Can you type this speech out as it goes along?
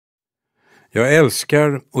Jag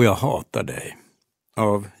älskar och jag hatar dig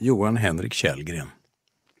av Johan Henric Kellgren.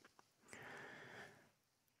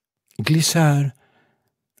 Glissär,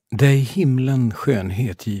 dig himlen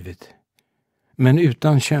skönhet givit, men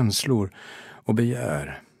utan känslor och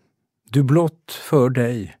begär. Du blott för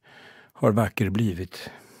dig har vacker blivit.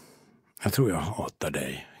 Jag tror jag hatar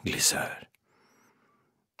dig, glissär.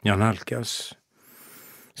 Jag nalkas,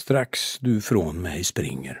 strax du från mig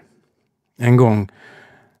springer. En gång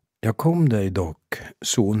jag kom dig dock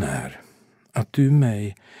så när att du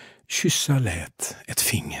mig kyssa lät ett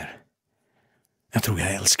finger. Jag tror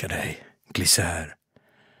jag älskar dig, glissär.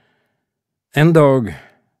 En dag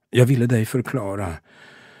jag ville dig förklara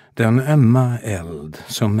den ömma eld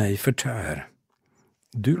som mig förtär.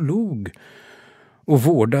 Du log och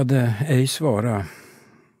vårdade ej svara.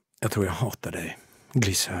 Jag tror jag hatar dig,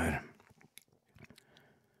 glissär.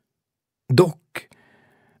 Dock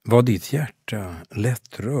vad ditt hjärta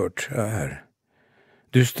lättrört är.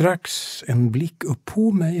 Du strax en blick upp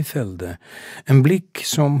på mig fällde, en blick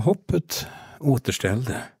som hoppet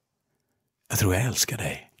återställde. Jag tror jag älskar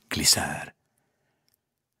dig, glissär.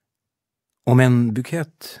 Om en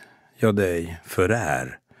bukett jag dig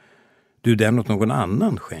förär, du den åt någon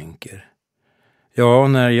annan skänker. Ja,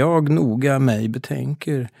 när jag noga mig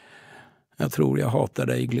betänker, jag tror jag hatar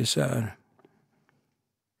dig, glissär.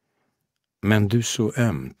 Men du så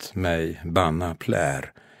ömt mig banna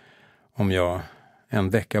plär, om jag en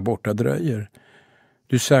vecka borta dröjer.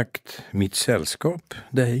 Du sagt, mitt sällskap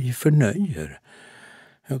dig förnöjer.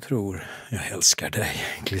 Jag tror jag älskar dig,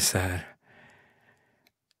 glissär.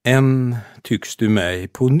 Än tycks du mig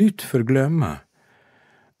på nytt förglömma.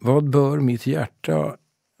 Vad bör mitt hjärta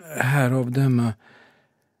härav döma?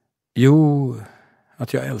 Jo,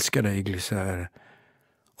 att jag älskar dig, glissär,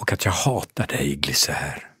 och att jag hatar dig,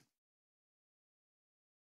 glissär.